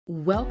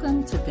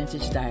Welcome to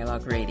Vintage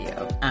Dialogue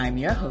Radio. I'm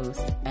your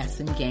host,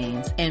 Essen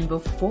Gaines, and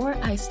before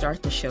I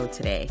start the show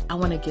today, I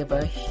want to give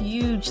a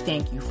huge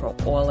thank you for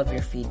all of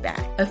your feedback.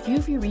 A few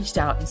of you reached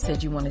out and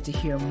said you wanted to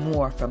hear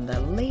more from the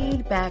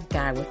laid-back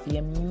guy with the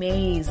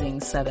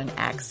amazing Southern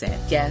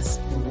accent. Guess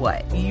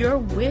what? Your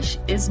wish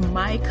is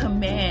my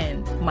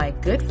command. My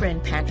good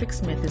friend Patrick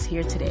Smith is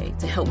here today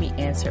to help me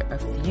answer a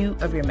few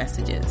of your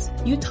messages.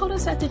 You told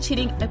us that the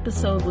cheating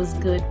episode was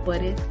good,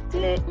 but it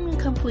didn't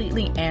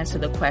completely answer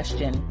the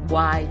question,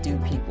 why do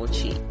people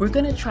cheat? We're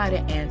going to try to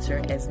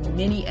answer as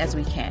many as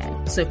we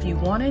can. So if you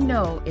want to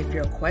know if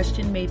your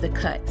question made the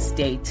cut,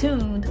 stay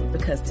tuned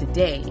because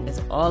today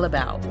is all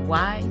about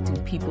why do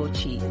people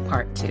cheat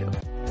part 2.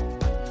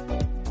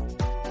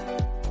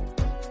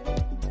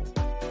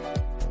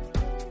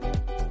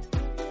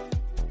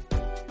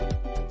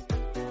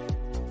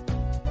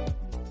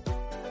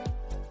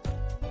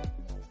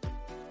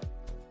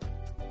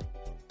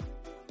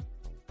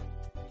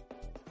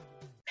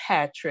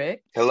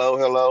 Patrick.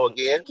 Hello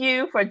again. Thank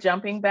you for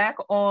jumping back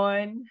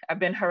on. I've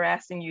been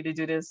harassing you to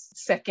do this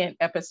second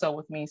episode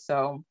with me,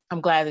 so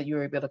I'm glad that you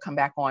were able to come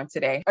back on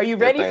today. Are you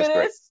ready for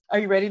this? Great. Are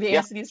you ready to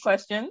answer these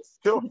questions?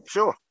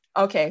 Sure.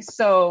 Okay,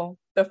 so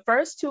the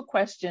first 2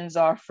 questions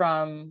are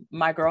from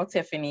my girl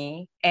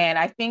Tiffany, and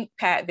I think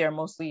Pat, they're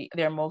mostly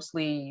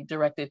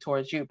directed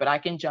towards you, but I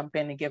can jump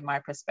in and give my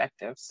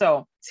perspective.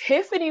 So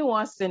Tiffany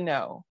wants to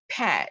know,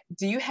 Pat,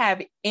 do you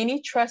have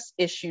any trust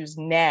issues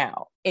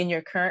now in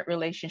your current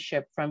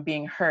relationship from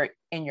being hurt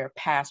in your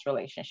past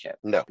relationship?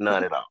 No,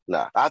 none at all.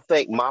 No, I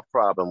think my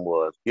problem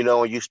was,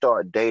 when you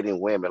start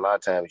dating women, a lot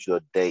of times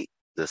you'll date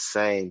the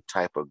same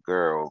type of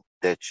girl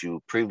that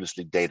you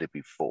previously dated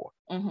before.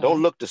 Mm-hmm.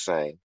 Don't look the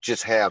same,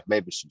 just have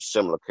maybe some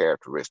similar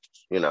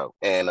characteristics,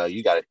 and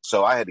you got it.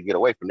 So I had to get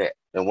away from that.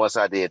 And once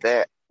I did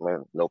that,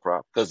 man, no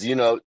problem. Because,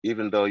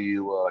 even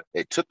though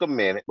it took a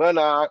minute, well,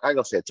 no, I ain't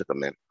gonna say it took a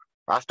minute.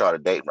 I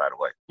started dating right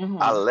away.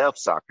 Mm-hmm. I left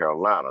South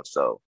Carolina,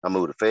 so I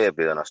moved to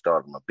Fayetteville and I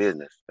started my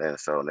business. And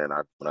so then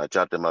when I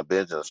jumped in my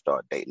business, I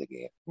started dating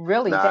again.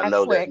 Really? Now, that I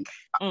know quick?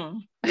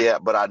 Yeah,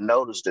 but I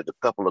noticed that a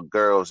couple of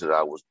girls that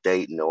I was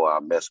dating or I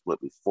messed with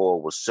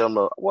before was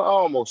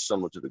almost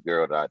similar to the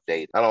girl that I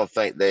dated. I don't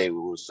think they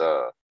was,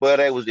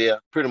 they was,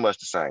 pretty much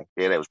the same.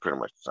 Yeah, they was pretty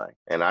much the same.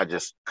 And I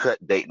just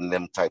cut dating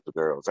them type of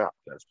girls out.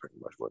 That's pretty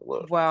much what it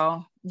was.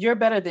 Well, you're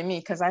better than me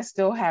because I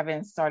still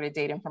haven't started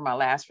dating from my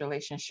last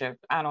relationship.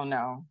 I don't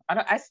know.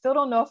 I still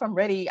don't know if I'm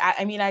ready.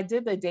 I mean, I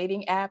did the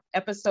dating app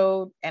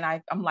episode and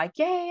I'm like,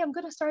 yay, I'm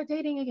going to start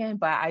dating again.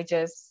 But I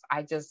just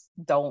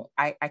don't,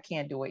 I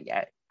can't do it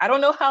yet. I don't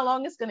know how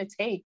long it's going to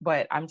take,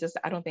 but I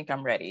don't think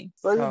I'm ready.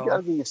 Well, you got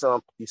to give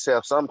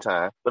yourself some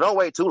time, but don't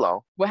wait too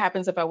long. What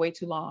happens if I wait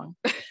too long?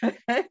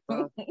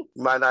 You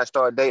might not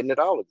start dating at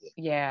all again.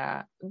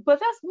 Yeah, but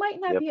that might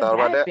not be a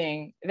bad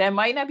thing. That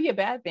might not be a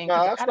bad thing.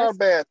 No, that's not a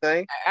bad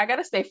thing. I got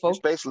to stay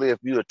focused. Especially if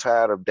you're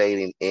tired of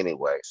dating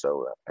anyway.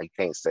 So you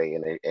can't say,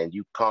 and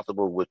you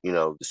comfortable with,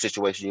 the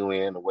situation you're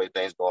in, the way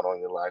things going on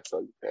in your life.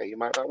 So you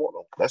might not want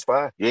them. That's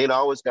fine. You ain't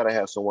always got to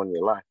have someone in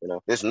your life.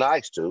 It's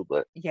nice to,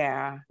 but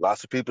yeah,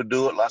 lots of people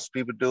do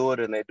it,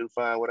 and they do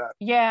fine without it.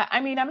 Yeah,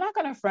 I mean, I'm not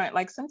gonna front.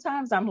 Like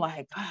sometimes I'm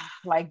like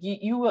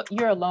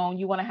you're alone.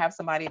 You want to have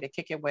somebody to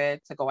kick it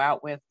with, to go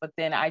out with, but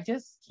then I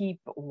just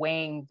keep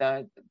weighing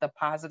the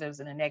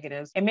positives and the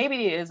negatives. And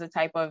maybe it is a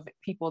type of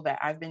people that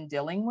I've been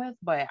dealing with,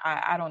 but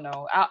I don't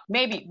know.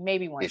 Maybe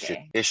one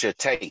day. It's your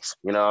taste.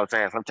 You know what I'm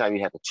saying? Sometimes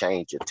you have to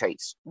change your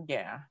taste.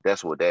 Yeah,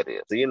 that's what that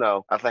is.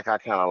 So I think I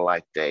kind of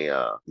like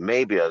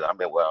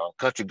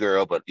country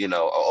girl, but an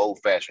old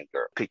fashioned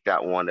girl. Picked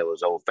out one that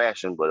was old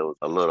fashioned, but it was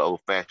a little old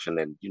fashioned,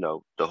 and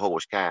the whole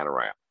was kind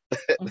around.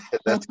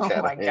 That's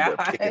oh my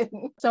God.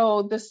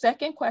 So the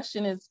second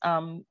question is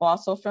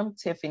also from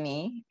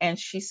Tiffany, and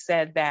she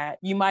said that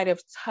you might have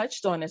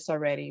touched on this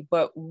already,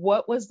 but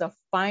what was the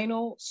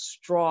final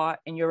straw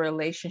in your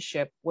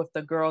relationship with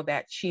the girl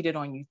that cheated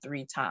on you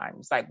 3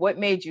 times? Like, what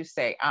made you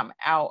say, I'm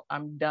out,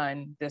 I'm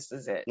done, this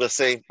is it? Let's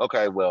see.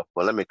 Okay, well,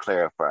 let me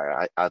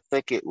clarify. I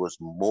think it was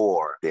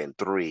more than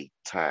 3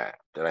 times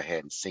that I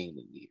hadn't seen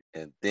in years.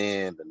 And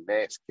then the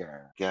next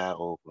guy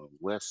over on the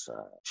west side,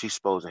 she's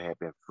supposed to have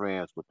been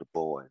friends with the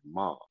boy's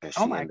mom.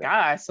 Oh my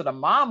gosh. So the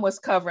mom was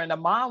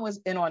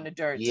in on the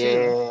dirt too.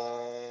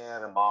 Yeah,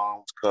 the mom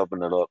was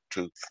covering it up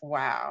too.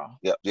 Wow.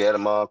 Yeah, the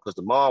mom, because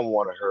the mom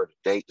wanted her to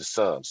date the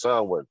son.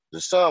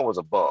 The son was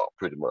a bum,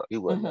 pretty much. He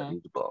wasn't he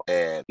was a bum.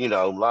 And,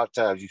 a lot of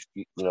times,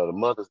 the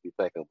mothers be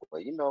thinking,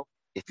 well,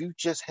 if you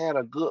just had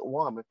a good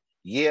woman,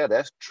 yeah,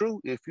 that's true.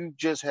 If you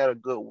just had a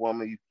good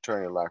woman, you can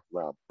turn your life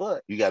around.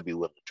 But you got to be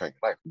willing to turn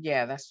your life around.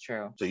 Yeah, that's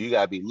true. So you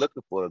got to be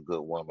looking for a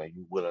good woman.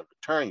 You're willing to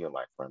turn your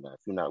life around. Now, if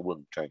you're not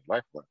willing to turn your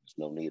life around, there's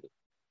no need of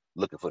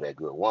looking for that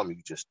good woman.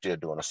 You just still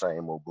doing the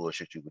same old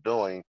bullshit you were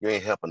doing. You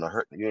ain't helping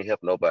you ain't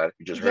helping nobody.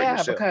 You just hurting Yeah,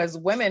 yourself. because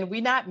women,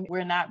 we're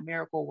not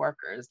miracle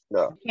workers.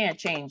 No. We can't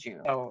change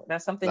you. So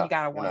that's something No, you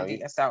gotta want to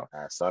do yourself.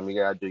 something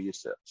you gotta do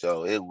yourself.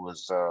 So it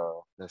was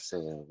let's see,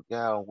 the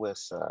guy on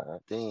West Side.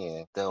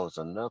 Then there was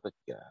another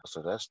guy.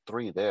 So that's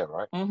 3 there,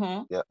 right?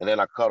 Mm-hmm. Yeah. And then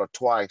I caught her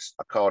twice.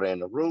 I caught her in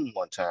the room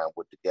one time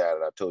with the guy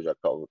that I told you I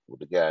caught with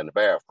the guy in the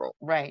bathroom.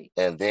 Right.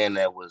 And then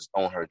that was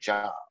on her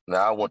job.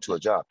 Now I went to a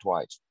job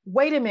twice.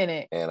 Wait a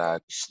minute. And I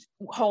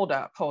hold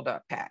up,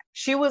 Pat.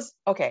 She was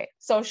okay.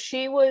 So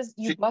she was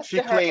you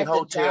busted her at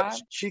the job.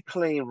 She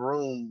cleaned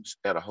rooms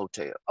at a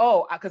hotel.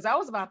 Oh, because I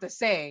was about to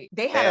say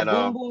they had a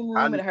boom boom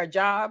room at her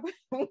job.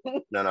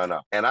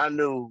 No. And I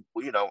knew,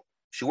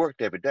 she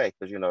worked every day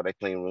because they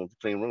clean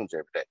rooms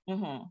every day.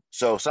 Mm-hmm.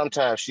 So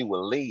sometimes she would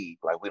leave,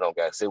 like we got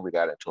into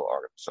an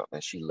argument or something,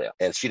 and she left,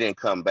 and she didn't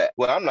come back.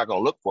 Well, I'm not gonna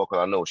look for her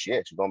because I know where she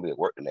is. She's gonna be at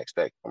work the next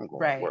day. I'm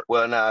going to work.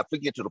 Well, now if we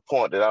get to the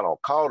point that I don't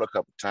call her a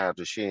couple of times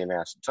and she ain't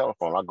answer the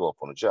telephone, I go up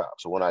on the job.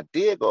 So when I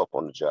did go up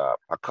on the job,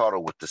 I caught her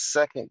with the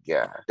second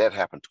guy. That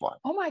happened twice.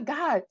 Oh my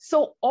God!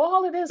 So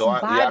all of this. So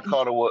I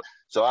caught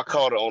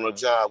her on a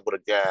job with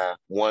a guy,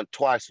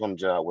 twice on the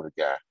job with a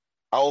guy.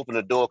 I opened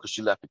the door because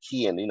she left the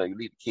key in. You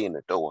leave the key in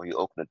the door. You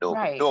open the door,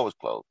 but the door was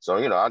closed. So,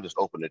 I just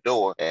opened the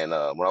door. And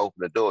when I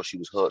opened the door, she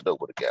was hugged up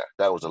with a guy.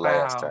 That was the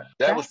last time.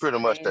 That was pretty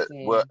much that.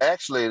 Well,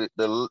 actually,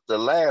 the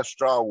last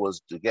straw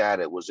was the guy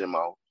that was in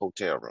my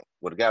hotel room.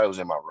 Well, the guy that was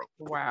in my room.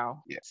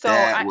 Wow. Yeah, so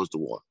that was the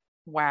one.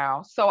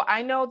 Wow. So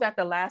I know that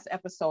the last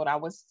episode I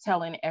was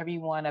telling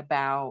everyone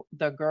about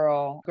the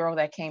girl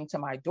that came to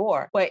my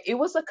door, but it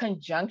was a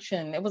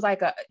conjunction. It was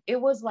like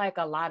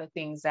a lot of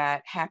things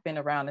that happened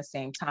around the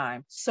same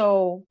time.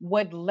 So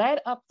what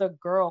led up the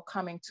girl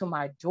coming to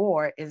my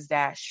door is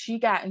that she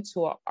got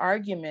into an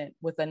argument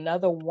with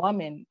another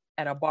woman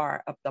at a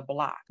bar up the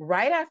block.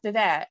 Right after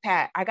that,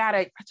 Pat,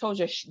 I told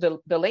you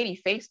the lady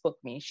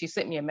Facebooked me. She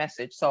sent me a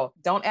message. So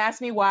don't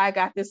ask me why I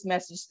got this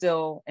message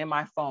still in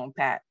my phone,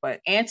 Pat. But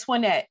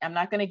Antoinette, I'm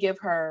not going to give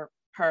her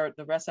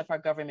the rest of her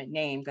government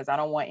name because I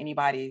don't want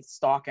anybody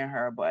stalking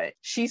her, but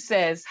she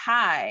says,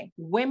 "Hi,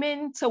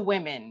 women to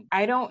women.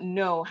 I don't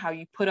know how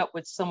you put up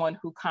with someone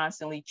who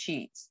constantly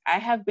cheats. I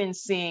have been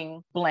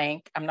seeing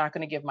blank. I'm not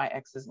going to give my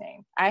ex's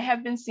name. I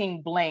have been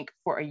seeing blank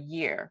for a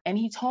year. And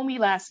he told me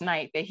last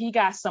night that he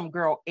got some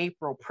girl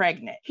April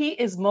pregnant. He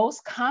is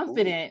most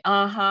confident.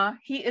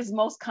 He is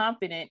most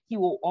confident he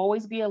will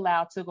always be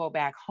allowed to go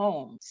back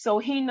home. So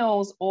he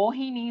knows all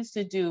he needs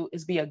to do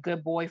is be a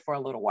good boy for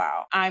a little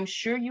while. I'm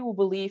sure you will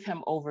believe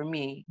him over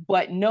me,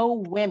 but no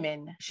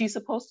women," she's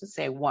supposed to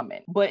say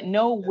woman, "but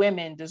no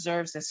women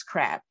deserves this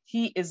crap.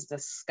 He is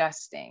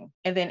disgusting."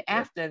 And then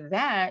after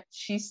that,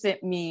 she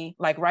sent me,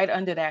 like right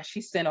under that,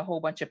 she sent a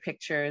whole bunch of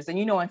pictures.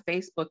 And on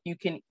Facebook, you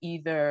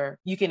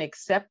can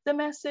accept the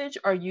message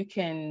or you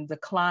can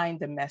decline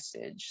the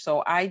message.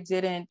 So I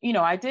wasn't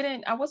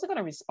going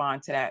to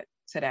respond to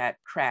that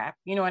crap.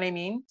 You know what I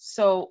mean?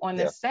 So on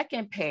the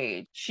second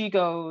page, she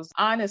goes,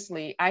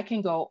 "Honestly, I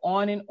can go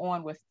on and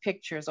on with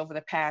pictures over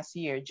the past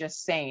year,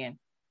 just saying,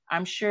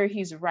 I'm sure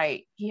he's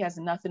right. He has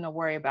nothing to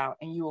worry about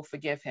and you will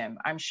forgive him.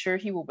 I'm sure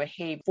he will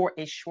behave for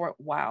a short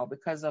while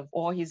because of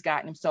all he's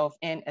gotten himself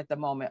in at the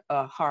moment.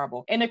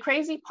 Horrible." And the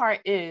crazy part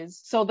is,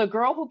 so the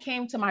girl who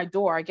came to my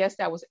door, I guess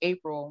that was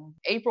April.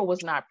 April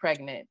was not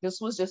pregnant.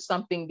 This was just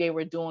something they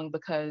were doing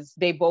because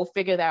they both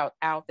figured out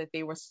that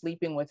they were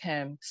sleeping with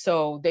him.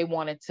 So they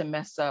wanted to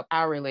mess up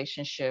our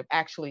relationship.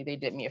 Actually, they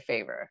did me a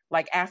favor.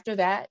 Like after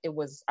that, it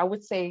was, I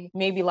would say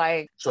maybe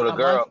like. So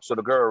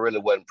the girl really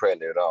wasn't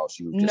pregnant at all.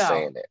 She was just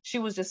saying that. She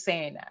was just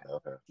saying that.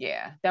 Okay.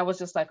 Yeah, that was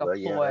just like a ploy.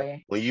 Yeah.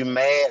 When you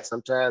mad,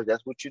 sometimes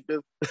that's what you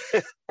do.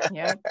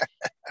 Yeah.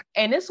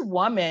 And this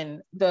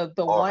woman, the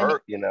one,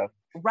 hurt,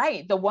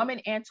 right, the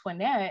woman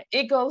Antoinette,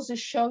 it goes to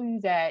show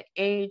you that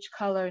age,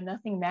 color,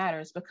 nothing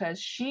matters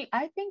because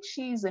I think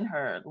she's in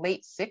her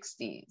late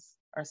 60s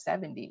or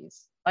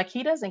 70s. Like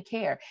he doesn't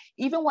care.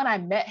 Even when I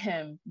met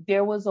him,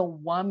 there was a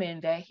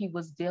woman that he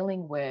was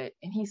dealing with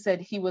and he said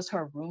he was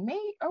her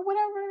roommate or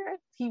whatever.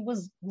 He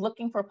was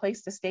looking for a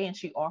place to stay and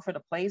she offered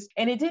a place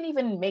and it didn't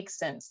even make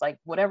sense. Like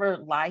whatever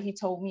lie he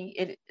told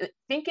me,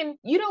 thinking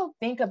you don't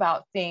think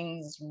about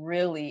things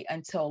really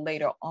until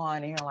later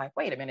on. And you're like,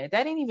 wait a minute,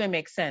 that didn't even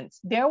make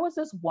sense. There was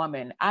this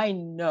woman, I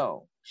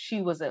know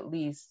she was at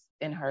least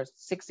in her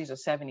 60s or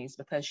 70s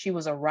because she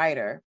was a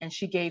writer and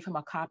she gave him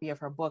a copy of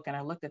her book and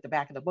I looked at the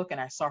back of the book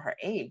and I saw her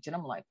age and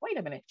I'm like, wait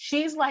a minute,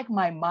 she's like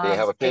my mom's age. Did it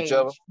have a picture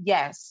of her?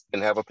 Yes.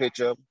 Did it have a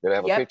picture of her? Did it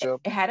have a picture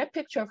of her? It had a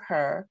picture of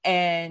her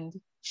and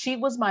she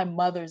was my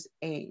mother's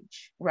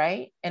age,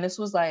 right? And this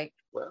was like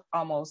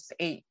almost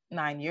 8-9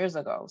 years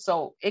ago.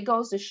 So it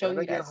goes to show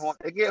you that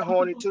they get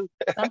horny too.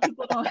 Some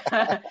people don't.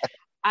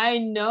 I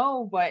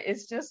know, but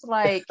it's just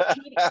like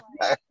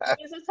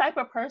he's the type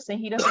of person,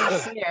 he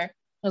doesn't care.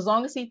 As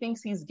long as he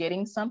thinks he's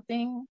getting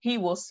something, he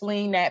will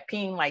sling that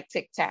peen like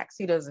Tic Tacs.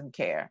 He doesn't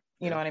care.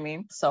 You know what I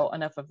mean? So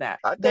enough of that.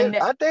 I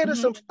dated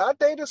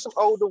some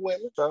older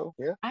women, so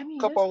yeah. I mean,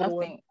 couple older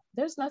women.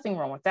 there's nothing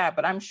wrong with that.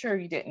 But I'm sure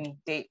you didn't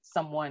date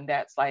someone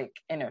that's like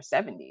in their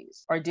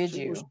 70s, or did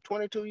She you? was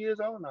 22 years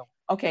old now.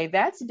 Okay,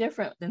 that's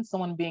different than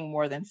someone being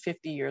more than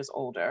 50 years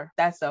older.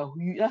 That's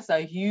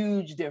a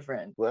huge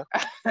difference. Well,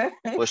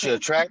 was she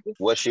attractive?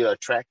 Was she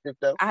attractive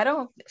though?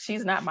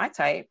 She's not my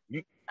type.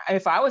 You,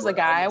 If I was a well, I'm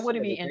guy, I just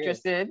wouldn't saying be it then.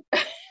 interested.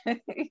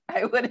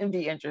 I wouldn't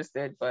be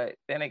interested, but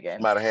then She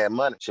again, might have had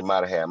money. She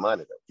might have had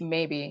money though.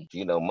 maybe.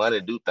 You know,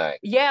 money do things.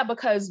 Yeah,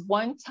 because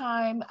one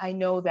time I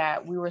know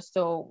that we were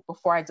still,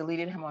 before I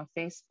deleted him on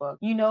Facebook,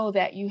 you know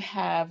that you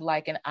have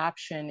like an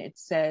option. It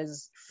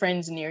says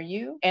friends near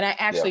you. And I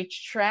actually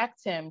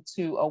tracked him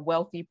to a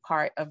wealthy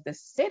part of the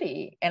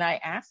city. And I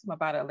asked him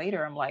about it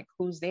later. I'm like,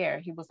 who's there?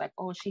 He was like,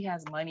 oh, she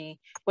has money.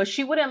 But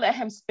she wouldn't let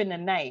him spend the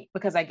night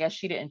because I guess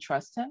she didn't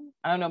trust him.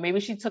 I don't know. Maybe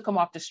she took him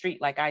off the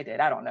street like I did.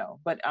 I don't know.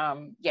 But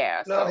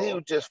yeah. No, So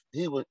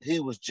he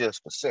was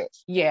just for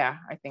sex. yeah,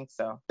 I think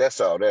so. That's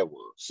all that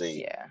was.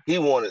 See, Yeah. he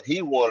wanted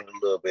a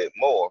little bit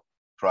more,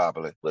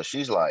 probably. But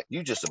she's like,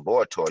 you just a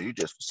boy toy, you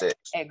just for sex.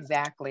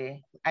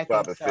 Exactly. I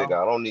Probably think so.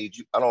 figure, I don't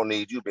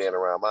need you being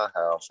around my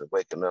house and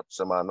waking up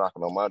somebody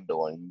knocking on my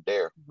door and you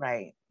there.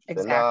 Right. Then,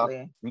 Exactly.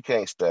 nah, you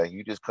can't stay.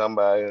 You just come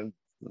by and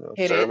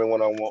Hit serve it. me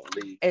when I want to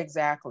leave.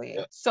 Exactly.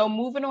 Yeah. So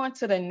moving on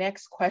to the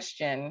next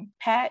question,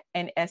 Pat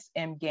and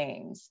SM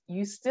Games,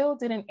 you still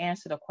didn't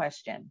answer the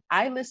question.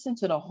 I listened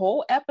to the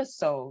whole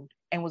episode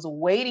and was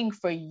waiting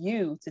for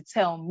you to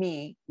tell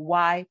me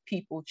why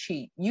people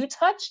cheat. You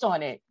touched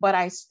on it, but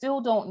I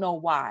still don't know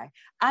why.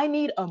 I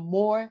need a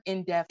more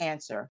in-depth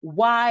answer.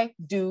 Why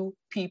do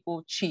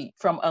people cheat?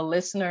 From a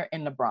listener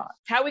in the Bronx.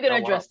 How are we going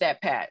to address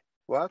that, Pat?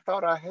 Well, I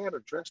thought I had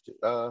addressed it.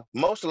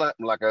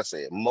 Like I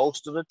said,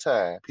 most of the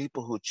time,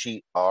 people who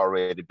cheat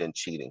already been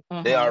cheating.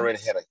 Mm-hmm. They already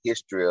had a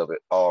history of it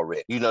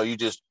already.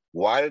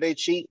 Why do they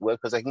cheat? Well,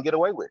 because they can get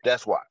away with it.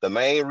 That's why. The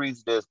main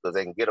reason is because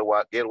they can get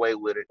away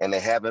with it, and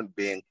they haven't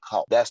been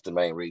caught. That's the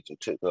main reason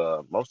too.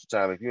 Most of the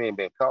time, if you ain't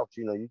been caught,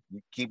 you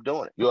keep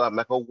doing it. You'll have to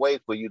make a way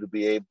for you to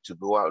be able to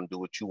go out and do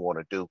what you want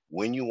to do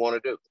when you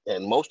want to do.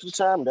 And most of the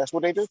time, that's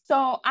what they do.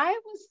 So I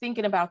was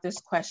thinking about this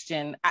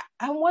question.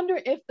 I wonder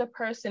if the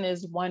person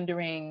is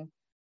wondering,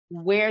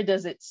 where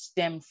does it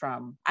stem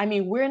from? I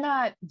mean,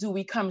 do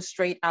we come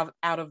straight out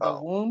of the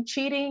womb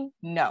cheating?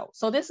 No.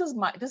 So this is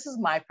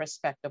my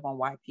perspective on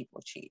why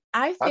people cheat.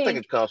 I think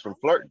it comes from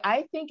flirting.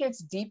 I think it's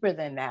deeper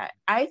than that.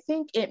 I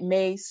think it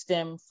may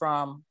stem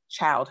from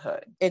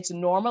childhood. It's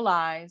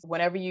normalized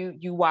whenever you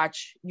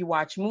watch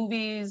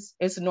movies.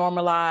 It's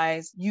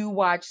normalized. You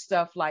watch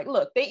stuff like,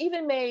 look, they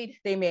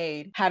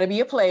made How to Be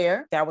a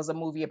Player. That was a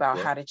movie about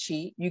how to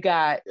cheat. You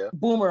got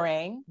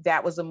Boomerang.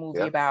 That was a movie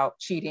about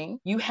cheating.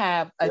 You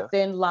have a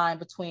thin line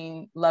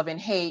between love and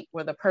hate,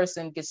 where the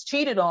person gets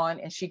cheated on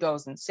and she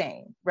goes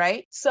insane,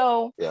 right?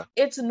 So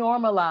it's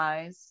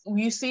normalized.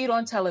 You see it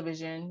on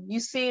television. You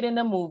see it in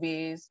the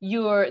movies.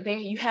 You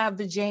have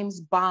the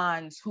James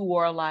Bonds who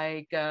are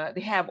like,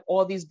 they have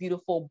all these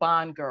beautiful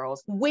Bond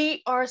girls.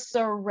 We are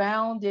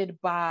surrounded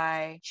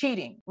by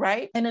cheating,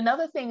 right? And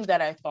another thing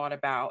that I thought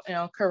about,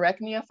 correct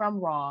me if I'm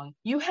wrong,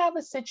 you have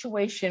a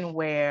situation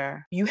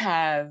where you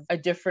have a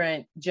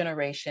different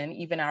generation,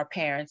 even our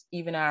parents,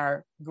 even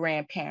our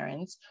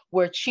grandparents,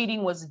 where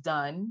cheating was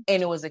done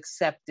and it was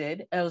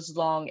accepted as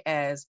long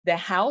as the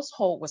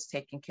household was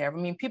taken care of. I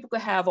mean, people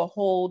could have a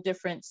whole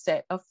different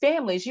set of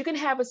families. You can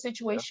have a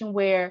situation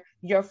where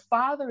your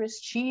father is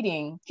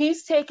cheating.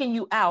 He's taking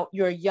you out.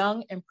 You're a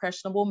young,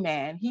 impressionable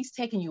man. He's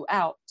taking you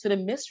out to the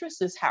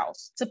mistress's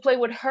house to play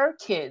with her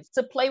kids,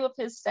 to play with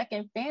his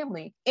second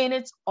family. And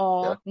it's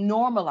all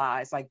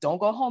normalized. Like, don't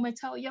go home and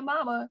tell your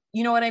mama.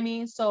 You know what I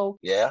mean? So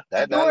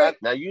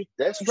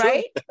that's true.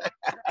 Right?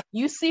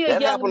 You see a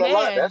young man. A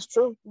lot. That's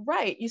true.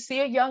 Right. You see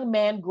a young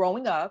man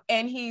growing up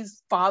and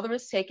his father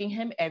is taking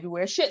him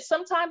everywhere. Shit,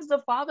 sometimes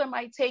the father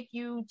might take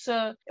you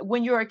to,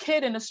 when you're a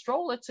kid, in a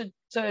stroller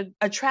to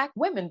attract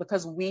women,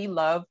 because we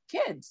love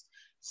kids.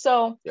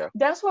 So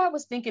that's why I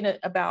was thinking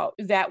about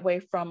that way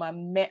from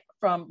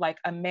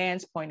a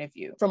man's point of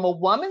view. From a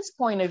woman's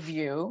point of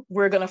view,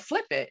 we're going to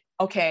flip it.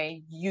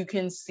 Okay, you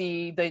can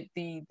see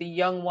the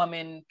young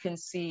woman can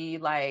see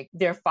like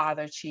their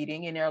father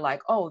cheating and they're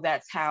like, oh,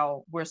 that's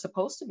how we're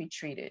supposed to be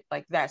treated.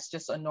 Like, that's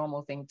just a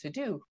normal thing to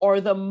do. Or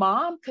the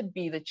mom could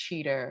be the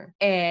cheater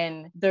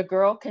and the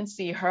girl can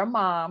see her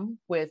mom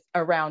with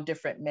around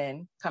different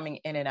men coming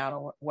in and out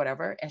or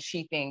whatever. And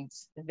she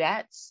thinks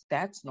that's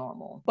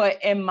normal.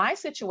 But in my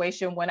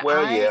situation, when I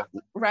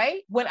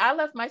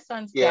left my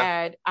son's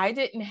dad,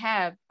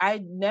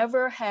 I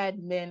never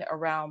had men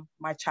around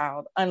my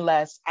child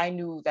unless I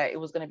knew that it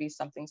was going to be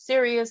something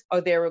serious or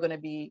they were going to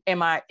be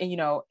in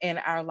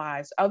our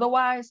lives.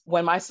 Otherwise,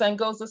 when my son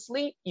goes to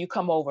sleep, you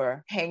come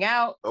over, hang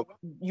out. Okay.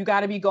 You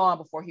got to be gone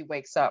before he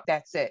wakes up.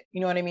 That's it.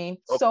 You know what I mean?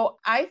 Okay. So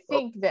I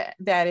think that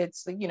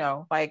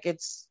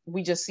it's,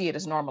 we just see it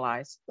as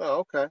normalized.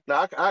 Oh, okay.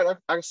 Now I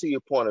can see your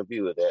point of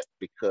view of that,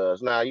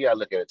 because now you got to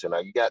look at it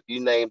tonight. You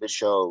named the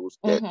shows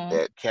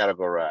that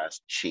categorize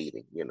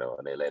cheating, and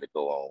they let it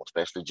go on,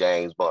 especially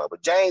James Bond.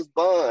 But James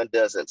Bond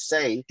doesn't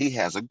say he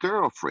has a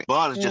girlfriend.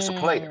 Bond is just a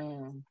player.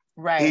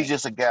 Right. He's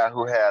just a guy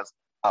who has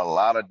a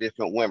lot of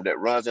different women, that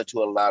runs into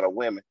a lot of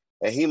women.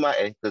 And he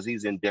might, because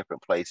he's in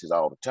different places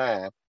all the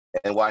time.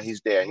 And while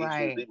he's there, he's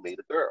usually meet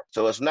a girl.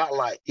 So it's not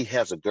like he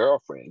has a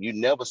girlfriend. You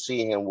never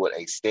see him with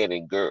a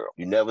steady girl.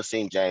 You never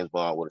seen James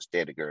Bond with a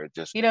steady girl.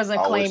 Just he doesn't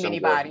claim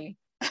anybody.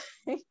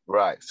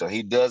 Right. So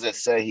he doesn't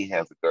say he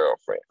has a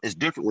girlfriend. It's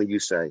different when you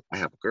say, I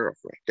have a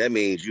girlfriend. That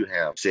means you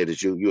have said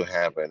that you're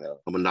having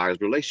a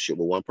monogamous relationship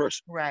with one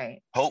person.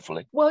 Right.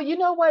 Hopefully. Well, you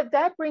know what?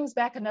 That brings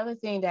back another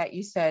thing that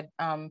you said,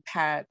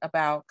 Pat,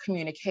 about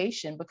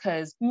communication,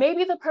 because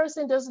maybe the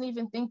person doesn't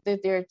even think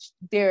that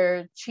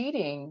they're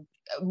cheating.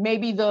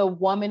 Maybe the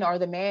woman or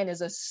the man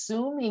is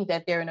assuming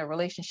that they're in a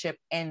relationship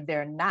and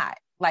they're not.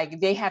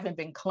 Like they haven't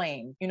been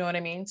claimed. You know what I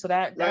mean? So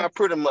that's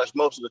pretty much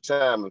most of the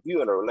time, if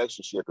you're in a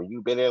relationship and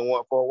you've been in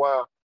one for a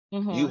while,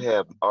 you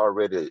have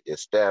already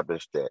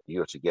established that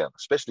you're together,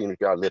 especially if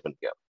y'all living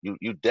together.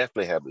 You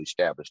definitely have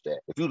established that.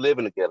 If you're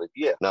living together,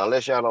 yeah. Now,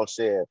 unless y'all don't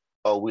say,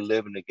 oh, we're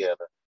living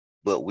together,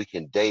 but we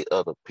can date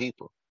other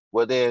people,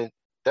 well, then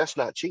that's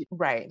not cheating.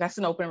 Right. That's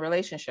an open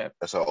relationship.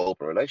 That's an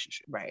open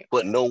relationship. Right.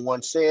 But no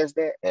one says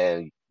that.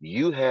 And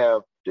you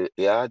have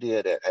the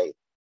idea that, hey,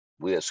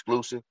 we're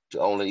exclusive to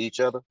only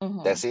each other.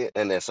 That's it.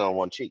 And then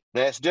someone cheat.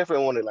 Now, it's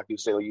different when, like you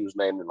say, when you was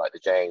naming like the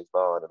James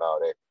Bond and all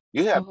that.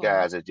 You have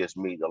guys that just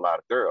meet a lot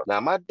of girls. Now,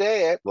 my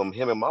dad, when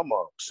him and my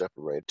mom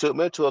separated, took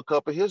me to a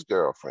couple of his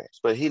girlfriends,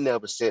 but he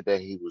never said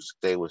that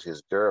they was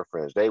his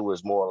girlfriends. They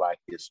was more like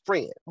his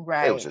friends.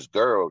 Right. They was his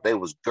girls. They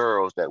was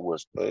girls that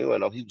was, you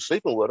know, he was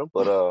sleeping with them.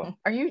 But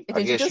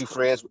I guess you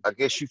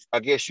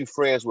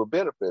friends with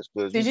benefits.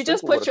 Did you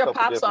just put your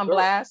pops on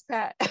blast,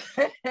 Pat?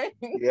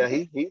 Yeah,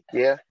 he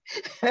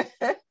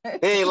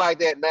ain't like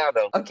that now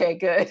though. Okay,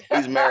 good.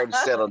 He's married and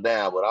settled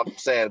down. But I'm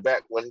saying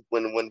back when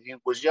he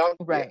was young,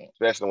 right? Yeah,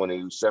 especially when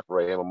he was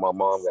separated, him and my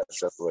mom got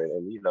separated,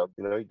 and you know,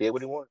 he did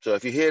what he wanted. So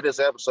if you hear this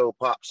episode,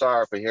 Pop,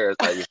 sorry for hearing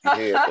if you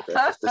hear it, but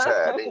that's just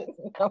how it is.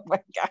 Oh my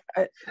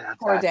God,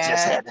 poor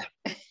dad.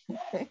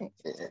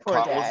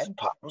 Poor dad.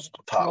 Pop was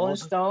Rolling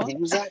Stone. He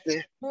was out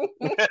there. Oh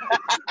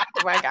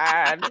my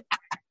God.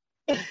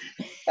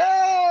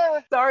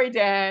 Sorry,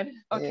 Dad.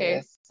 Okay,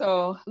 yeah.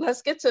 So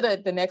let's get to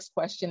the next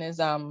question. Is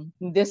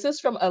this is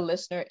from a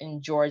listener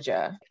in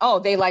Georgia. Oh,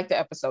 they liked the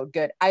episode.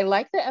 Good. I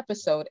liked the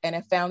episode and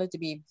I found it to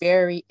be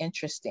very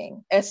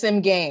interesting. SM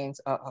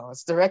Gaines.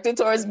 It's directed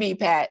towards me,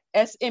 Pat.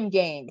 SM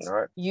Gaines. All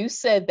right. You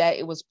said that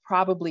it was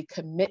probably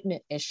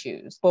commitment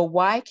issues, but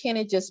why can't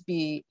it just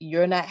be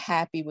you're not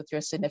happy with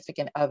your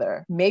significant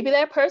other? Maybe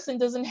that person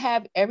doesn't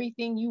have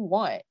everything you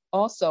want.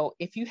 Also,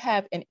 if you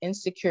have an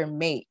insecure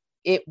mate,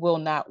 it will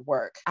not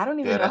work. I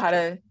don't even know how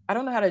to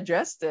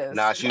address this.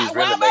 Nah, she was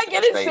Why am I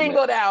getting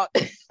singled out?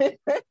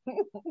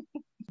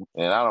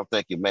 And I don't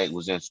think your mate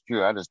was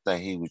insecure. I just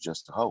think he was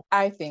just a hoe.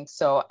 I think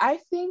so. I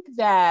think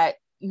that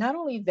not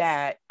only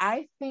that,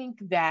 I think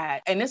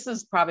that, and this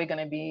is probably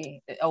going to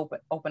be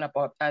open up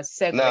a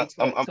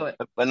segue to it.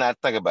 But now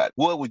think about it.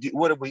 What would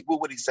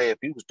he say if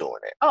he was doing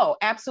that? Oh,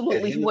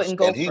 absolutely. He wouldn't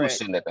go for it. And he was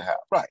sitting at the house.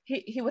 Right.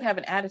 He would have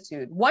an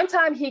attitude. One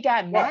time he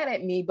got mad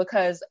at me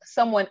because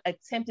someone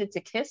attempted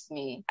to kiss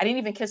me. I didn't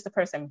even kiss the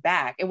person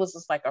back. It was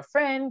just like a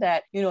friend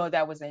that,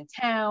 that was in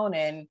town.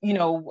 And, he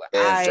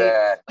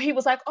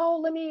was like,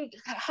 oh,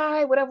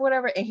 hi,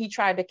 whatever. And he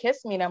tried to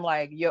kiss me. And I'm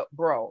like, yo,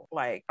 bro,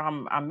 like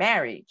I'm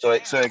married.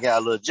 So he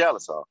got a little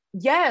jealous, huh?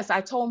 Yes,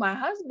 I told my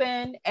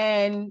husband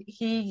and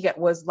he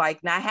was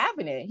like not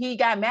having it. He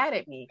got mad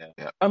at me.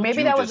 Yeah. Or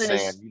maybe that could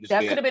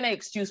have been an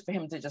excuse for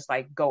him to just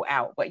like go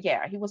out. But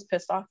yeah, he was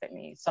pissed off at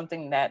me.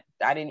 Something that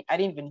I didn't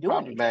even do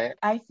anything. Bad.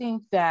 I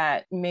think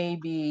that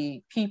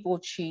maybe people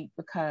cheat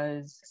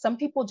because some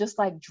people just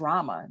like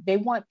drama. They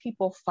want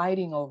people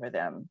fighting over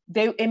them.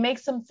 It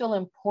makes them feel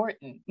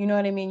important. You know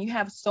what I mean? You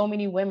have so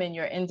many women,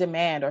 you're in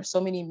demand, or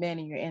so many men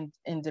and you're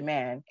in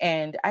demand.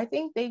 And I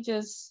think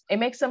it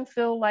makes them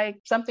feel like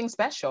something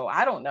special.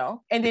 I don't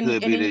know. And then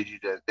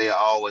that they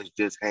always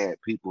just had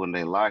people in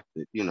their life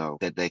that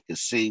that they could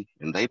see,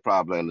 and they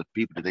probably, and the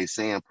people that they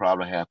seeing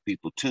probably have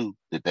people too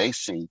that they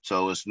see.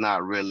 So it's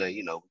not really,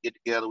 we get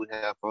together, we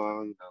have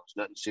fun. It's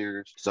nothing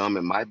serious. Some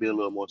it might be a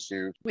little more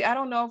serious. I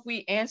don't know if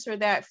we answer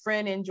that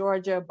friend in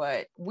Georgia,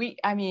 but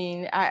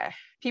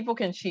people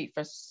can cheat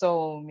for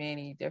so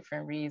many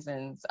different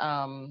reasons.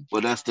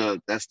 Well, that's the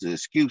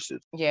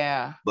excuses.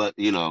 Yeah. But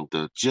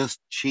the just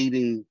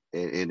cheating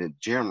and in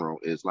general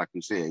is like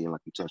you said, like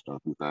you touched on a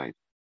few things.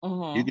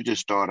 Mm-hmm. You could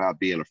just start out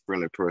being a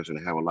friendly person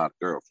and have a lot of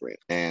girlfriends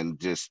and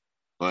just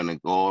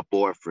or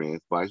boyfriends,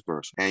 vice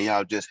versa. And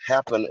y'all just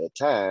happen at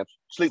times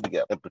sleep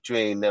together. But you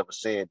ain't never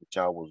said that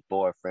y'all was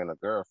boyfriend or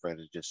girlfriend.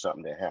 It's just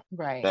something that happened.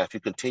 Right. Now, if you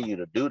continue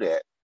to do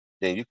that,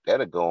 then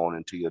that'll go on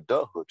into your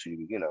adulthood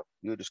to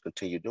you'll just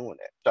continue doing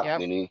that. Stop. Yep.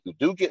 Meaning, if you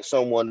do get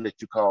someone that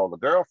you call a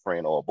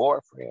girlfriend or a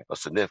boyfriend, a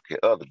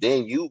significant other,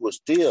 then you will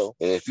still,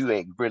 and if you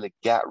ain't really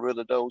got rid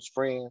of those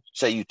friends,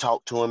 say you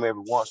talk to them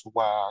every once in a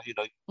while, you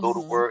go to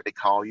work, they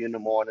call you in the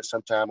morning,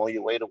 sometime on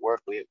your way to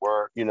work or at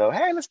work,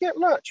 hey, let's get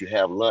lunch. You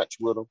have lunch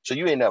with them. So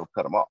you ain't never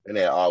cut them off,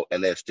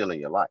 and they're still in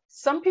your life.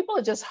 Some people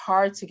are just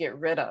hard to get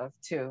rid of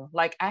too.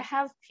 Like, I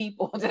have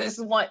people that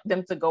just want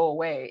them to go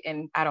away,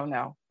 and I don't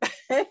know.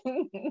 Most of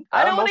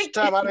the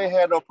time, I didn't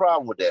have no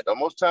problem with that.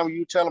 Most of the time,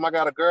 you tell them I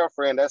got a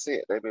girlfriend, that's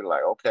it. They be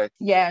like, okay.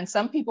 Yeah, and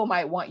some people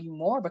might want you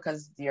more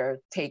because you're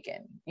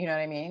taken. You know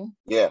what I mean?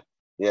 Yeah.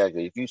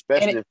 If you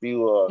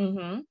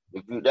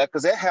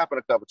because that happened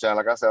a couple times.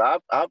 Like I said,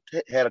 I've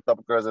had a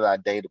couple girls that I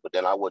dated, but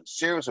then I wasn't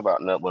serious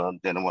about nothing with them.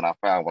 Then when I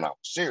was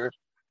serious,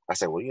 I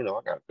said, well,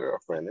 I got a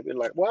girlfriend. They'd be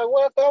like, well,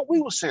 I thought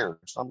we were serious.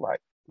 I'm like,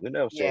 we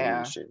never said we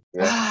were serious.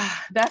 Yeah.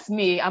 That's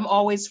me. I'm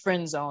always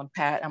friend zone,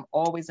 Pat. I'm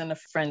always in the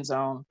friend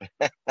zone.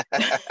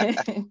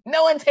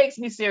 No one takes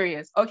me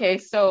serious. Okay,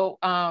 so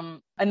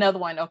another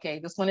one. Okay,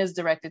 this one is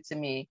directed to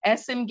me.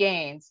 SM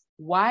Gaines.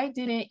 Why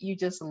didn't you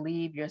just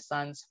leave your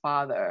son's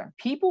father?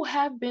 People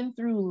have been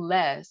through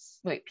less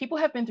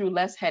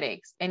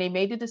headaches, and they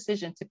made the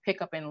decision to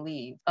pick up and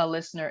leave. A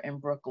listener in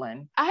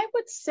Brooklyn. I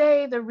would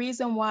say the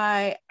reason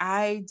why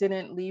I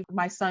didn't leave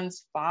my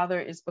son's father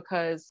is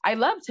because I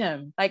loved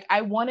him. Like, I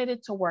wanted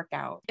it to work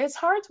out. It's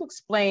hard to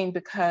explain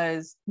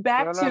because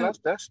that's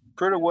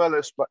pretty well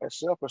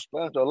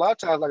self-explanatory. A lot of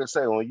times, like I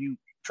say, when you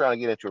trying to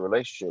get into a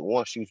relationship,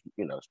 once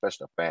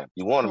especially a family,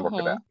 you want to work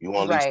it out. You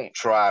want to at least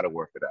try to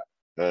work it out.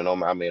 I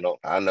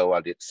know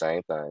I did the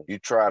same thing. You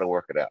try to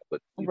work it out, but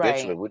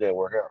eventually we didn't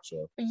work out.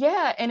 So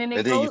yeah, and then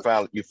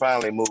you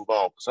finally move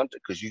on for something,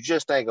 because you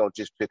just ain't gonna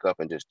just pick up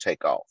and just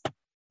take off.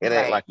 It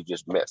ain't like you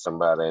just met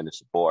somebody and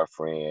it's a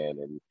boyfriend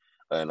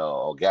and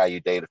a guy you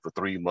dated for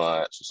 3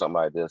 months or something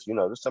like this.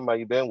 This is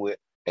somebody you've been with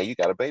and you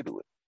got a baby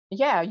with.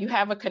 Yeah, you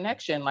have a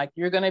connection. Like,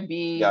 you're gonna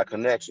be. You got a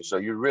connection, so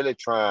you're really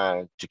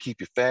trying to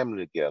keep your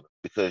family together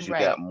because you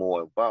got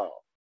more involved.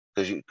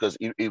 Because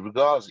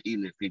regardless,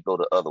 even if you go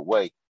the other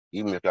way.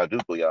 Even if y'all do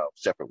go y'all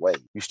separate ways,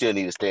 you still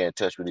need to stay in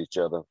touch with each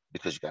other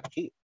because you got a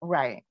kid.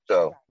 Right.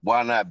 So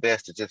why not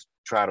best to just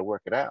try to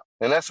work it out?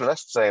 And that's the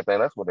same thing.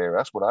 That's what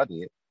I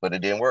did, but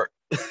it didn't work.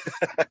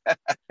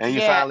 And you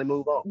finally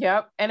move on.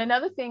 Yep. And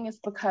another thing is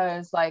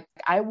because, like,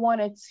 I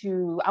wanted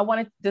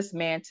this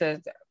man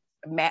to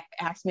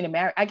asked me to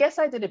marry. I guess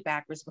I did it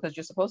backwards, because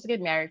you're supposed to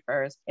get married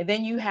first and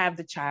then you have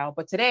the child.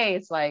 But today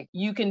it's like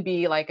you can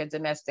be like a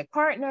domestic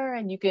partner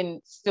and you can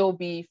still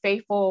be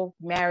faithful.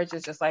 Marriage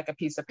is just like a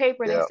piece of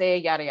paper, they say,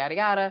 yada, yada,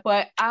 yada.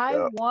 But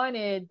I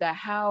wanted the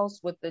house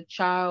with the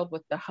child,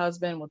 with the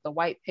husband, with the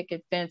white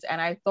picket fence.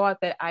 And I thought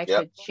that I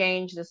could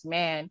change this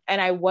man, and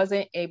I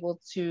wasn't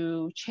able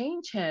to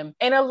change him.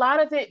 And a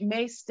lot of it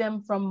may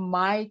stem from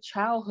my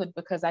childhood,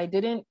 because I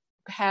didn't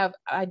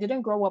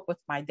grow up with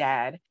my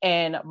dad,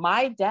 and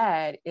my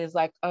dad is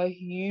like a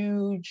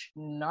huge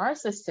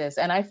narcissist,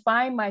 and I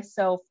find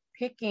myself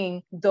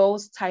picking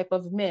those type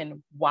of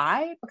men.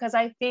 Why? Because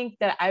I think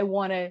that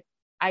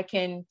I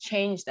can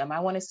change them. I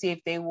want to see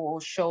if they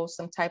will show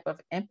some type of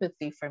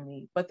empathy for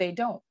me, but they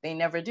don't. They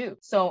never do.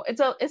 So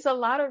it's a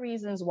lot of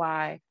reasons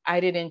why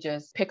I didn't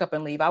just pick up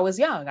and leave. I was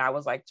young. I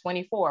was like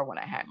 24 when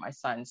I had my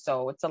son.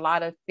 So it's a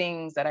lot of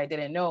things that I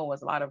didn't know. It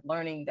was a lot of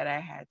learning that I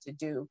had to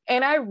do.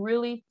 And I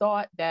really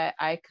thought that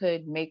I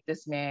could make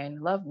this man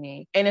love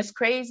me. And it's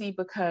crazy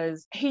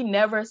because he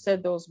never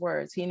said those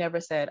words. He never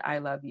said, I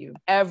love you,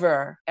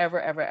 ever, ever,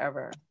 ever,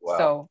 ever. Wow.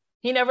 So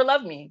he never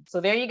loved me.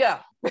 So there you go.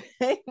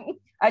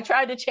 I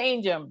tried to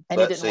change him, and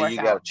it didn't work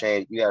out.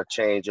 You gotta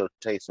change your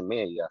taste in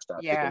men. You gotta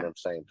stop picking them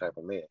same type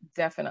of men.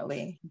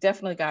 Definitely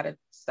gotta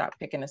stop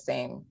picking the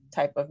same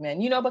type of men.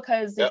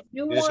 Because if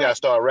you just gotta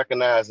start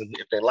recognizing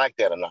if they like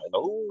that or not.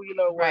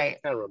 What? Right.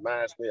 It kind of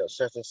reminds me of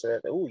such and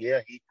such. Oh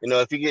yeah,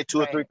 if you get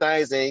 2 or 3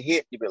 things they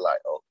hit, you be like,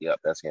 oh yep,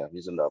 that's him.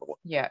 He's another one.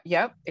 Yeah.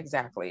 Yep.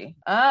 Exactly.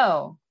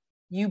 Oh.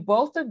 You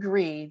both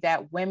agree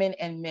that women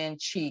and men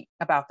cheat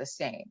about the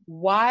same.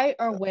 Why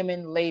are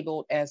women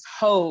labeled as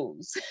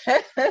hoes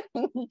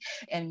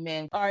and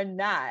men are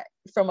not?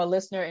 From a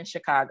listener in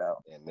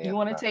Chicago. You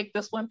want to take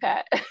this one,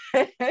 Pat?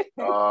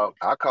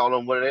 I call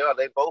them what they are.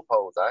 They both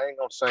hoes. I ain't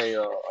gonna say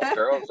a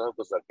girl,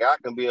 because a guy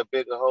can be a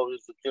bigger hoe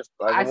just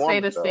like a woman. I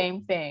say the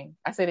same thing.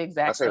 I say the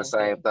exact same thing. I say the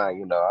same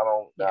thing. I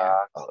don't.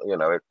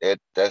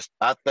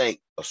 I think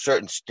a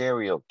certain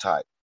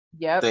stereotype.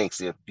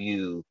 Thinks if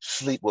you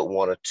sleep with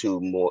one or two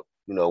more,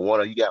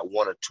 you got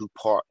 1 or 2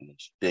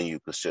 partners, then you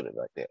consider it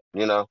like that.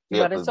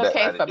 But it's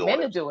okay for men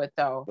to do it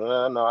though.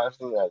 No, I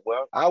think that.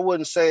 Well, I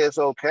wouldn't say it's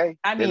okay.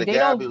 I mean, they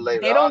don't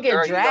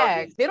get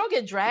dragged. They don't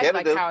get dragged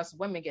like how us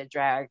women get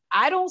dragged.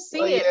 I don't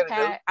see it,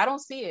 Pat. I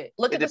don't see it.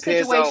 Look at the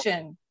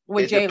situation.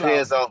 With J-Lo. It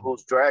depends on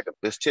who's dragging.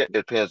 It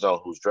depends on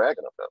who's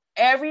dragging them.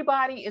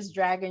 Everybody is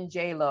dragging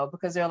J-Lo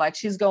because they're like,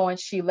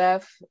 she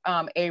left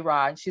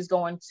A-Rod. She's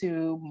going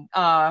to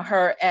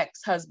her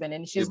ex-husband,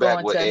 and she's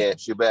back with Ben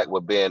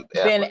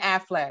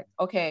Affleck.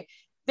 Okay.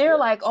 They're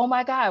like, oh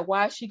my God,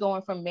 why is she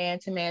going from man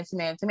to man to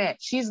man to man?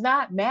 She's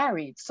not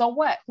married. So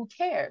what? Who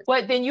cares?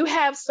 But then you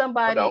have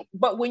somebody,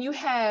 but when you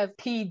have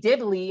P.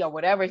 Diddley or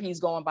whatever he's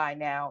going by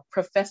now,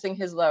 professing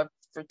his love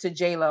to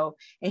J-Lo,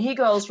 and he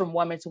goes from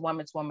woman to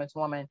woman to woman to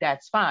woman,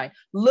 that's fine.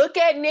 Look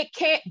at Nick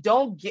Cannon.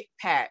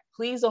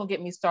 Please don't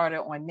get me started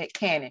on Nick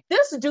Cannon.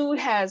 This dude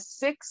has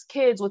 6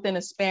 kids within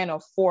a span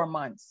of 4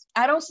 months.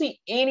 I don't see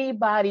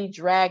anybody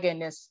dragging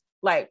this.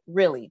 Like,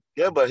 really?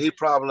 Yeah, but he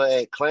probably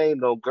ain't claimed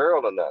no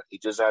girl or nothing. He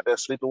just out there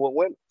sleeping with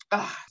women.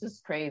 This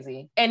is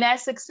crazy. And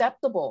that's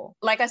acceptable.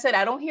 Like I said,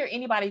 I don't hear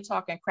anybody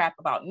talking crap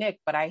about Nick,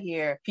 but I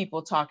hear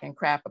people talking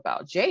crap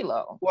about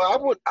J-Lo.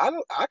 Well,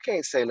 I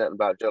can't say nothing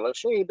about J-Lo.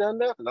 She ain't done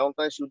nothing. The only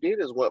thing she did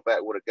is went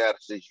back with a guy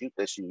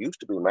that she used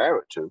to be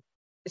married to.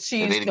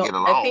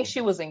 I think she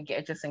was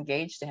just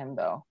engaged to him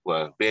though.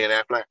 Well, Ben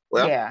Affleck.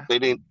 Well, yeah, they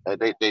didn't.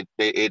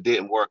 It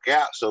didn't work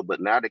out. So, but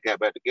now they got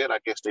back together. I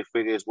guess they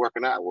figure it's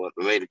working out. Well,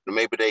 maybe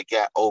they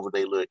got over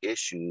their little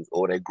issues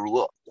or they grew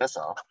up. That's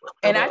all.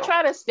 And I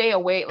try to stay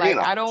away. Like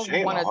I don't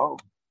want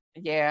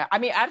to. Yeah, I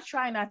mean, I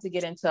try not to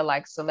get into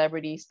like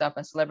celebrity stuff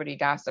and celebrity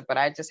gossip, but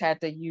I just had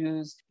to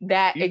use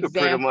that example. You could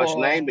pretty much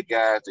name the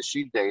guys that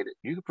she dated.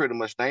 You could pretty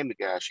much name the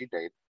guys she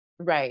dated.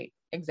 Right.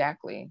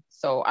 Exactly.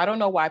 So I don't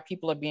know why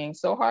people are being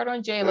so hard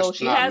on J-Lo.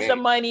 She has the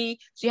money,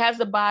 she has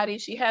the body,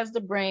 she has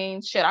the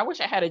brains. Shit, I wish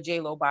I had a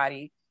J-Lo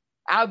body.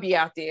 I'll be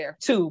out there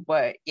too,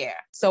 but yeah.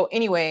 So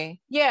anyway,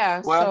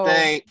 yeah. Well,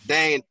 they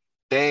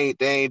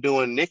ain't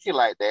doing Nicki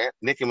like that.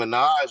 Nicki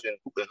Minaj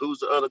and who's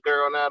the other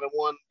girl now? The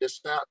one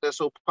that's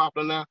so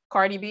popular now?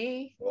 Cardi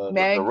B,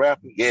 Meg, the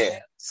rapper. Yeah.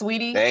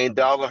 Sweetie. They ain't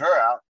dogging her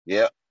out.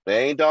 Yeah.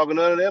 They ain't dogging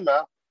none of them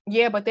out.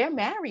 Yeah, but they're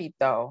married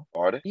though.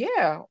 Are they?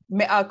 Yeah.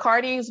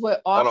 Cardi's with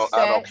Offset.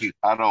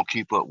 I don't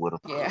keep up with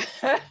them.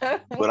 Yeah.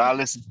 But I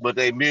listen. But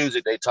their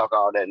music, they talk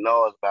all that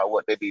noise about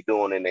what they be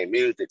doing in their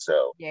music.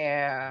 So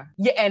yeah,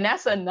 and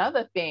that's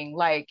another thing.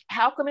 Like,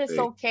 how come it's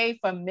okay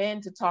for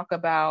men to talk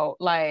about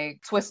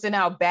like twisting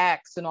out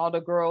backs and all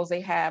the girls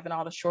they have and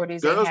all the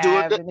shorties girls they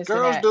have?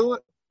 Girls do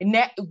it. You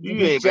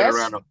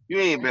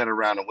ain't been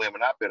around the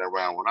women I've been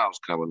around when I was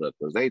coming up,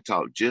 because they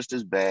talk just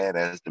as bad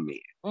as the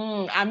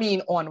men. I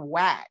mean, on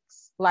wax.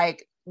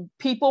 Like,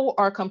 people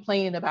are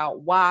complaining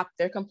about WAP.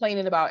 They're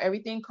complaining about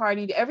everything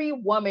Cardi. Every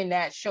woman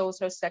that shows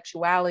her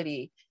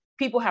sexuality,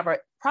 people have a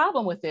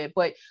problem with it.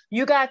 But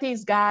you got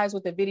these guys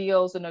with the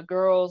videos and the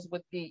girls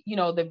with the,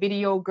 the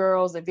video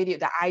girls,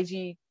 the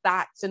IG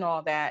thoughts and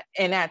all that,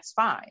 and that's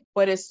fine.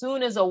 But as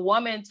soon as a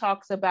woman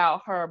talks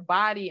about her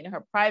body and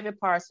her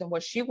private parts and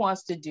what she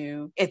wants to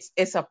do,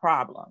 it's a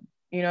problem.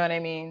 You know what I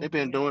mean? They've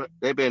been doing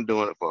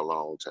it for a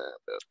long time.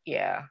 Though.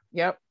 Yeah.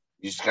 Yep.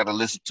 You just gotta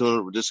listen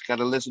to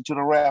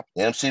the rap.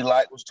 MC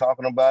Lyte was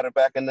talking about it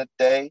back in the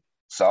day.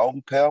 Salt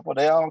and Pepper,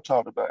 they all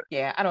talked about it.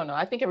 Yeah, I don't know.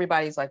 I think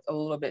everybody's like a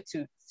little bit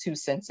too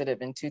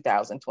sensitive in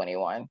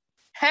 2021.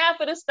 Half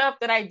of the stuff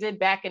that I did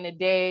back in the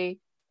day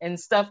and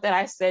stuff that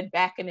I said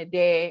back in the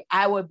day,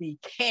 I would be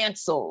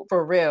canceled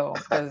for real.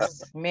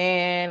 Because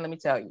man, let me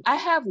tell you. I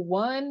have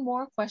one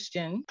more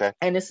question. Okay.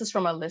 And this is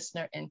from a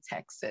listener in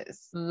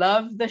Texas.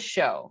 Love the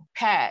show.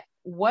 Pat,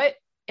 what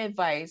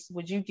advice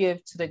would you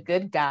give to the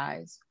good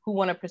guys who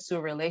want to pursue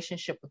a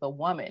relationship with a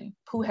woman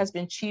who has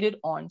been cheated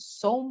on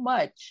so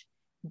much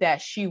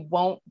that she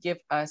won't give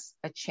us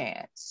a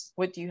chance?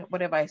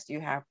 What advice do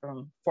you have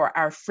for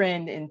our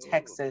friend in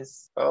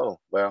Texas? Oh,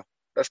 well,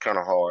 that's kind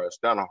of hard. It's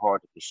kind of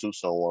hard to pursue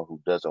someone who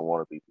doesn't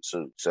want to be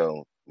pursued.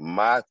 So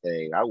my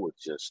thing, I would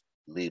just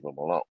leave them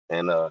alone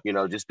and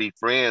just be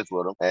friends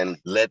with them and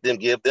let them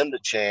give them the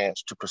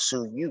chance to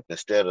pursue you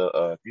instead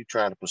of you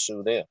trying to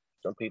pursue them.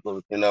 Some people,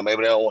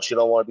 maybe she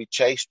don't want to be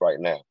chased right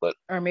now,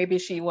 or maybe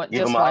she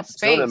just wants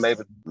space.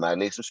 Maybe might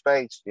need some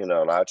space. A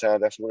lot of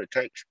times that's what it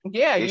takes.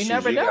 Yeah, you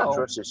never know.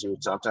 Trust issues.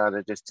 Sometimes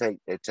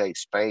it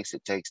takes space.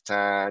 It takes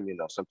time.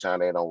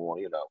 Sometimes they don't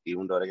want.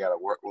 Even though they got to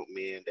work with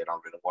men, they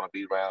don't really want to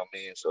be around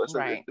men. So it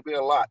could be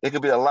a lot. It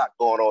could be a lot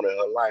going on in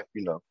her life.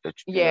 That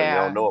you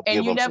don't know.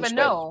 And you never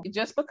know.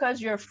 Just because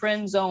you're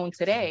friend zoned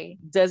today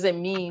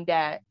doesn't mean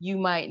that you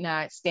might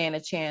not stand a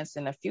chance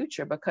in the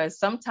future. Because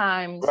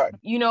sometimes,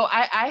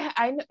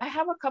 I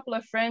have a couple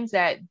of friends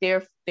that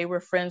they were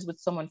friends with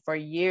someone for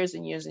years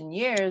and years and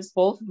years,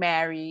 both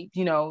married,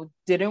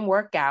 didn't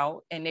work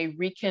out, and they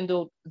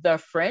rekindled the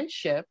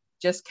friendship,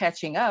 just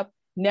catching up,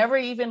 never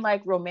even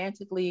like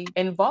romantically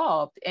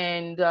involved,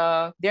 and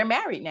they're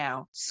married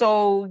now.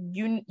 So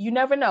you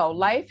never know.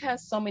 Life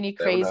has so many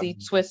crazy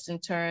twists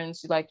and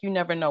turns. Like, you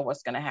never know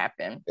what's gonna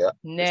happen. Yeah,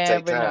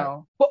 never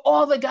know. But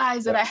all the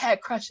guys that I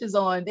had crushes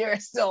on, they're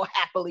still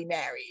happily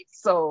married.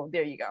 So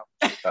there you go.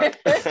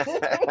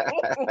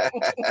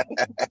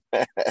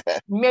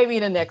 Maybe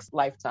in the next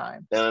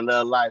lifetime. In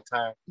another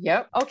lifetime.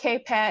 Yep. Okay,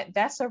 Pat,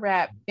 that's a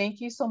wrap. Thank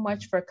you so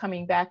much for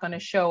coming back on the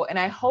show, and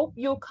I hope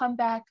you'll come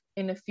back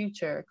in the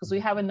future because we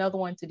have another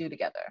one to do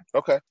together.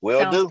 Okay,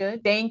 will do. Sounds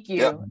good. Thank you.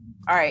 Yep.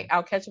 All right,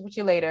 I'll catch up with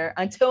you later.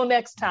 Until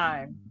next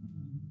time.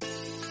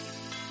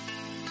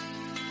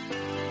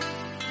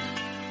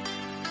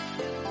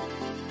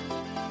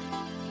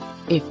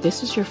 If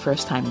this is your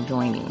first time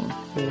joining,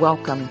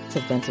 welcome to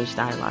Vintage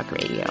Dialogue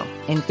Radio,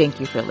 and thank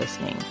you for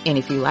listening. And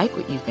if you like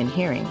what you've been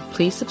hearing,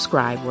 please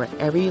subscribe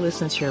wherever you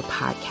listen to your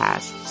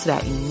podcast so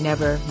that you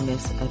never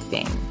miss a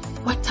thing.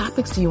 What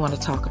topics do you want to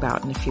talk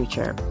about in the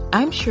future?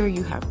 I'm sure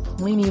you have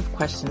plenty of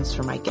questions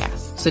for my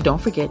guests, so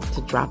don't forget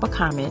to drop a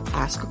comment,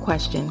 ask a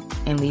question,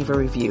 and leave a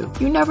review.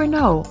 You never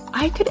know,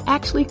 I could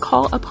actually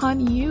call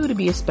upon you to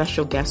be a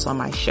special guest on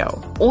my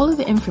show. All of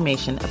the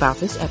information about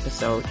this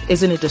episode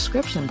is in the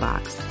description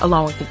box,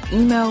 along with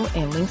an email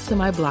and links to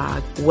my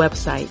blog,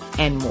 website,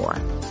 and more.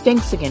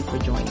 Thanks again for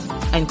joining me.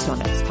 Until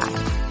next time.